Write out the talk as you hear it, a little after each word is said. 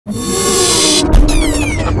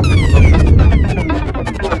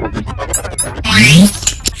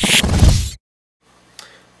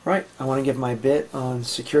to give my bit on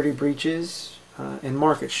security breaches and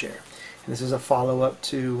market share. And this is a follow-up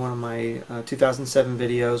to one of my 2007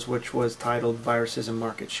 videos, which was titled Viruses and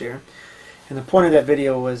Market Share. And the point of that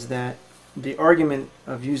video was that the argument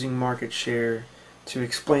of using market share to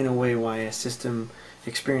explain away why a system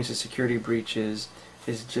experiences security breaches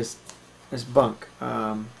is bunk.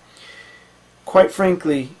 Quite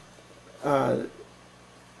frankly, to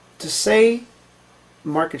say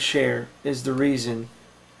market share is the reason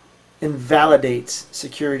invalidates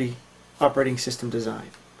security operating system design.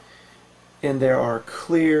 And there are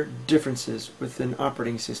clear differences within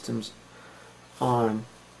operating systems on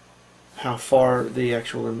how far the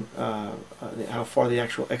actual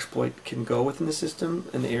exploit can go within the system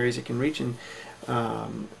and the areas it can reach, and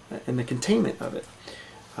the containment of it,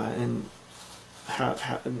 and how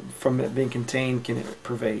from it being contained can it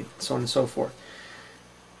pervade, so on and so forth.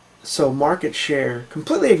 So market share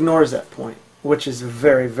completely ignores that point, which is a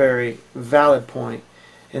very, very valid point,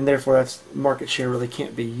 and therefore that's market share really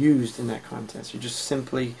can't be used in that context. You just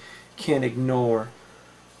simply can't ignore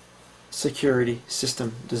security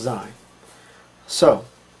system design. So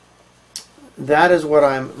that is what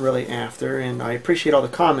I'm really after, and I appreciate all the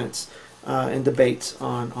comments and debates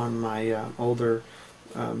on my older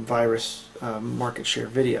virus market share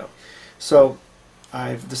video. So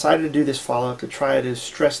I've decided to do this follow-up to try to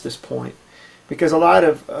stress this point, because there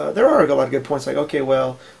are a lot of good points, like, okay,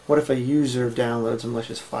 well, what if a user downloads a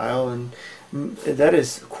malicious file? And that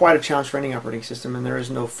is quite a challenge for any operating system, and there is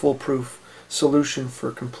no foolproof solution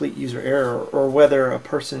for complete user error, or whether a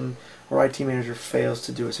person or IT manager fails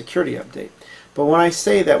to do a security update. But when I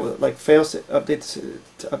say that, like, fails to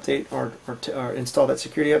update or install that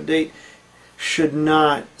security update, should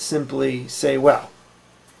not simply say, well,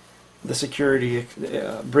 the security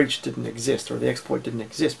breach didn't exist or the exploit didn't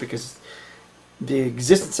exist, because the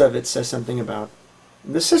existence of it says something about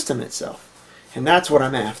the system itself. And that's what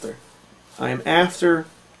I'm after. I am after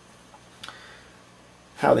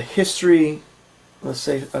how the history, let's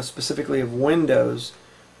say specifically of Windows,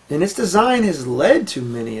 and its design has led to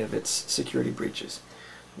many of its security breaches.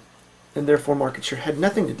 And therefore market share had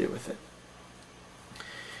nothing to do with it.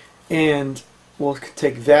 And we'll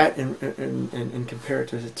take that and compare it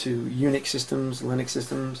to Unix systems, Linux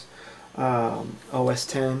systems,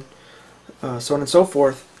 OS X, so on and so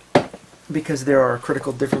forth, because there are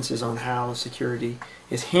critical differences on how security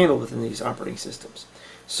is handled within these operating systems.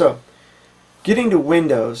 So, getting to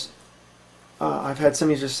Windows, I've had some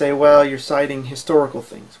users say, well, you're citing historical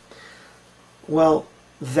things. Well,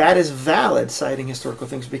 that is valid, citing historical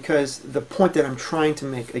things, because the point that I'm trying to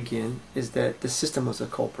make again is that the system was a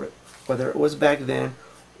culprit, whether it was back then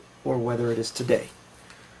or whether it is today.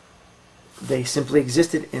 They simply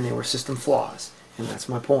existed and they were system flaws, and that's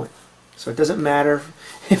my point. So it doesn't matter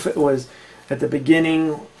if it was at the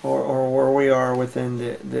beginning or where we are within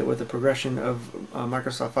with the progression of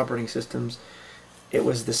Microsoft operating systems. It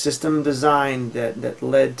was the system design that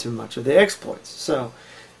led to much of the exploits. So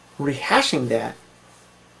rehashing that,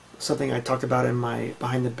 something I talked about in my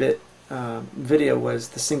Behind the Bit video, was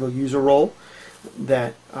the single user role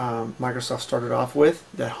that Microsoft started off with,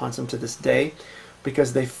 that haunts them to this day,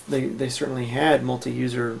 because they certainly had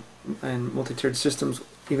multi-user and multi-tiered systems,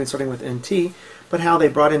 even starting with NT, but how they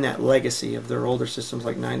brought in that legacy of their older systems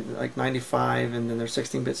like 95 and then their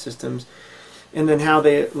 16-bit systems, and then how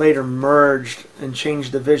they later merged and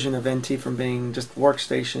changed the vision of NT from being just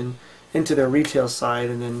workstation into their retail side,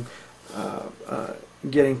 and then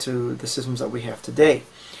getting to the systems that we have today.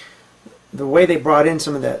 The way they brought in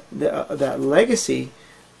some of that legacy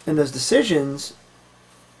and those decisions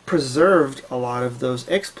preserved a lot of those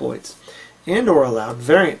exploits, and or allowed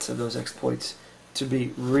variants of those exploits to be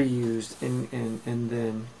reused and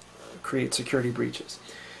then create security breaches.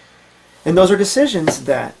 And those are decisions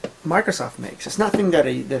that Microsoft makes. It's nothing that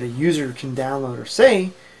a user can download or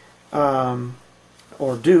say,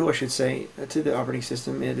 or do, I should say, to the operating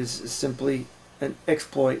system. It is simply an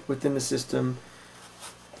exploit within the system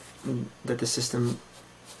that the system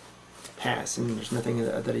has, and there's nothing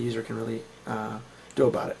that a user can really do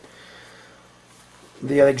about it.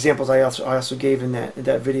 The other examples I also gave in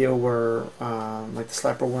that video were like the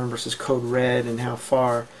SlapperWorm versus Code Red, and how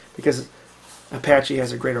far, because Apache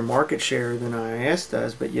has a greater market share than IIS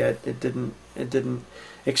does, but yet it didn't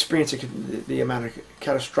experience the amount of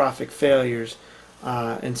catastrophic failures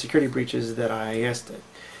and security breaches that IIS did.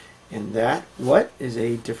 And that, what is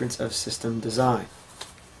a difference of system design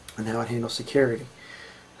and how it handles security.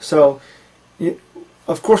 So,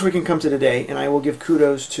 of course, we can come to today, and I will give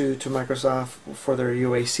kudos to Microsoft for their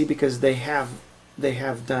UAC, because they have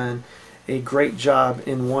done a great job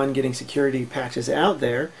in, one, getting security patches out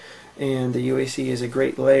there, and the UAC is a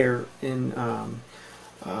great layer in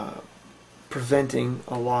preventing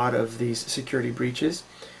a lot of these security breaches.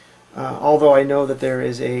 Although I know that there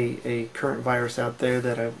is a current virus out there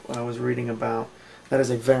that I was reading about that is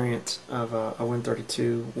a variant of a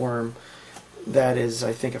Win32 worm that is,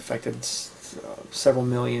 I think, affected several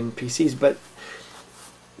million PCs. But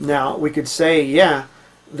now we could say, yeah,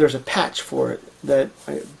 there's a patch for it that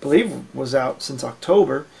I believe was out since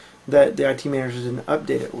October that the IT managers didn't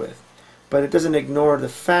update it with. But it doesn't ignore the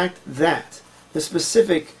fact that the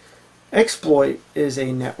specific exploit is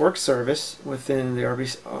a network service within the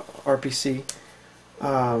RPC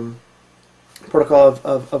protocol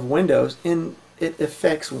of Windows, and it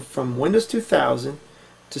affects from Windows 2000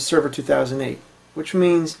 to Server 2008, which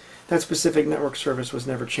means that specific network service was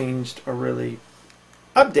never changed or really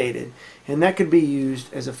updated, and that could be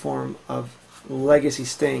used as a form of legacy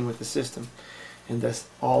staying with the system, and thus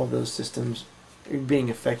all of those systems being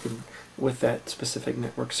affected with that specific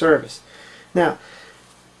network service. Now,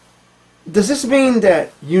 does this mean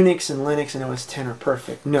that Unix and Linux and OS X are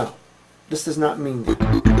perfect? No, this does not mean that.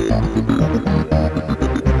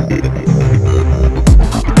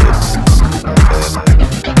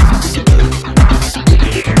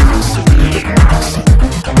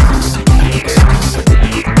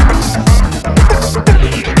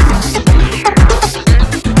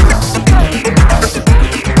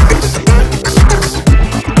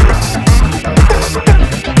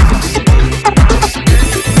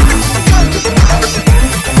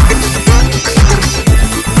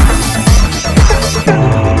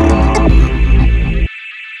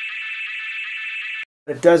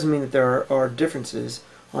 It does mean that there are differences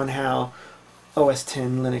on how OS X,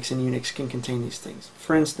 Linux, and Unix can contain these things.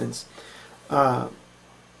 For instance, the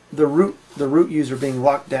root user being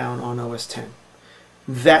locked down on OS X.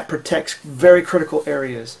 That protects very critical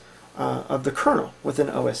areas of the kernel within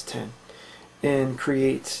OS X and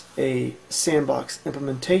creates a sandbox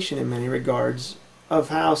implementation in many regards of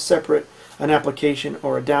how separate an application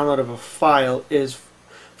or a download of a file is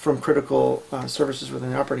from critical services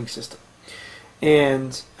within the operating system,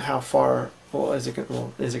 and how far is it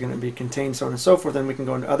going to be contained, so on and so forth. Then we can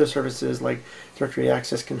go into other services like directory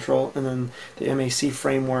access control, and then the MAC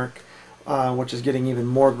framework, which is getting even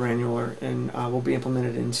more granular and will be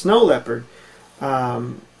implemented in Snow Leopard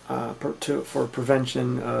for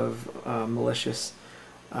prevention of malicious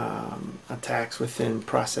attacks within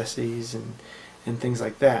processes and things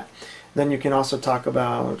like that. Then you can also talk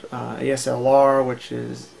about ASLR, which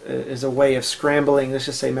is a way of scrambling, let's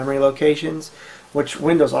just say, memory locations, which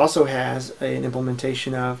Windows also has an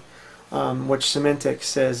implementation of, which Symantec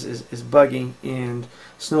says is buggy, and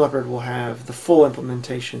Snow Leopard will have the full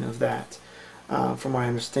implementation of that. From what I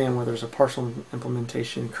understand, where there's a partial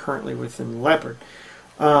implementation currently within Leopard.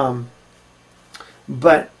 But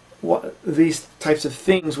these types of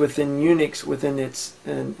things within Unix, within its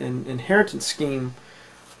inheritance scheme,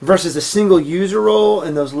 versus a single user role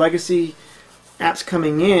and those legacy apps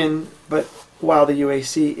coming in, but while the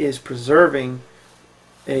UAC is preserving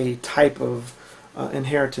a type of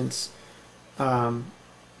inheritance that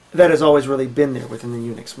has always really been there within the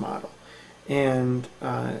Unix model. And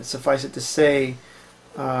suffice it to say,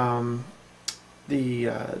 like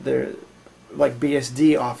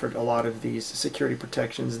BSD offered a lot of these security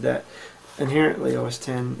protections that inherently OS X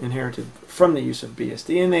inherited from the use of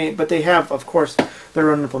BSD, but they have, of course, their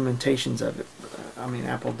own implementations of it. I mean,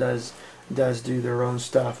 Apple does do their own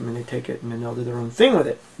stuff. I mean, they take it and then they'll do their own thing with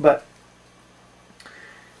it. But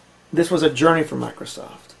this was a journey for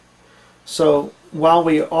Microsoft. So while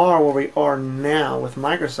we are where we are now with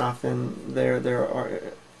Microsoft, and there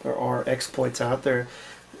are exploits out there,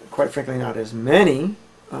 quite frankly, not as many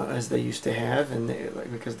as they used to have, and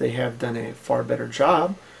because they have done a far better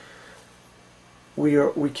job.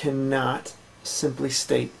 We cannot simply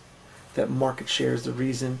state that market share is the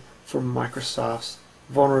reason for Microsoft's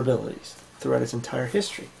vulnerabilities throughout its entire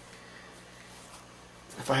history.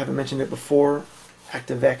 If I haven't mentioned it before,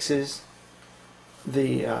 ActiveX's,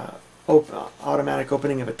 the automatic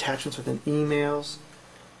opening of attachments within emails.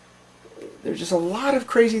 There's just a lot of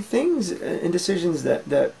crazy things and decisions that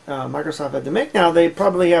Microsoft had to make. Now, they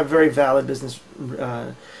probably have very valid business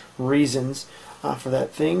reasons for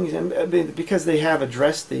that thing, and because they have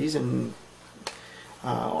addressed these, and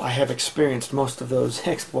I have experienced most of those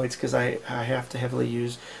exploits because I have to heavily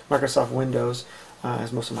use Microsoft Windows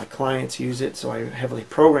as most of my clients use it, so I heavily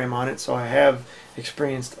program on it, so I have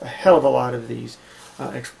experienced a hell of a lot of these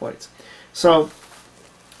exploits. So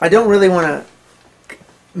I don't really want to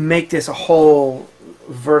make this a whole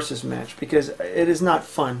versus match, because it is not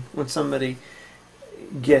fun when somebody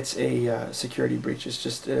gets a security breach. It's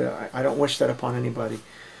just I don't wish that upon anybody.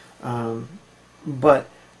 But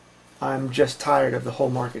I'm just tired of the whole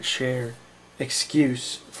market share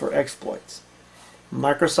excuse for exploits.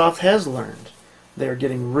 Microsoft has learned. They're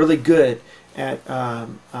getting really good at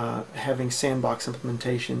having sandbox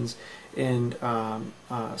implementations and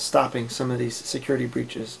stopping some of these security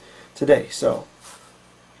breaches today. So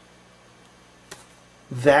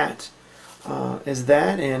that is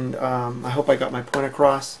that, and I hope I got my point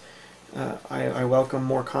across. I welcome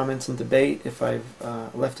more comments and debate if I've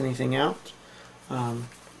left anything out.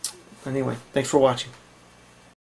 Anyway, thanks for watching.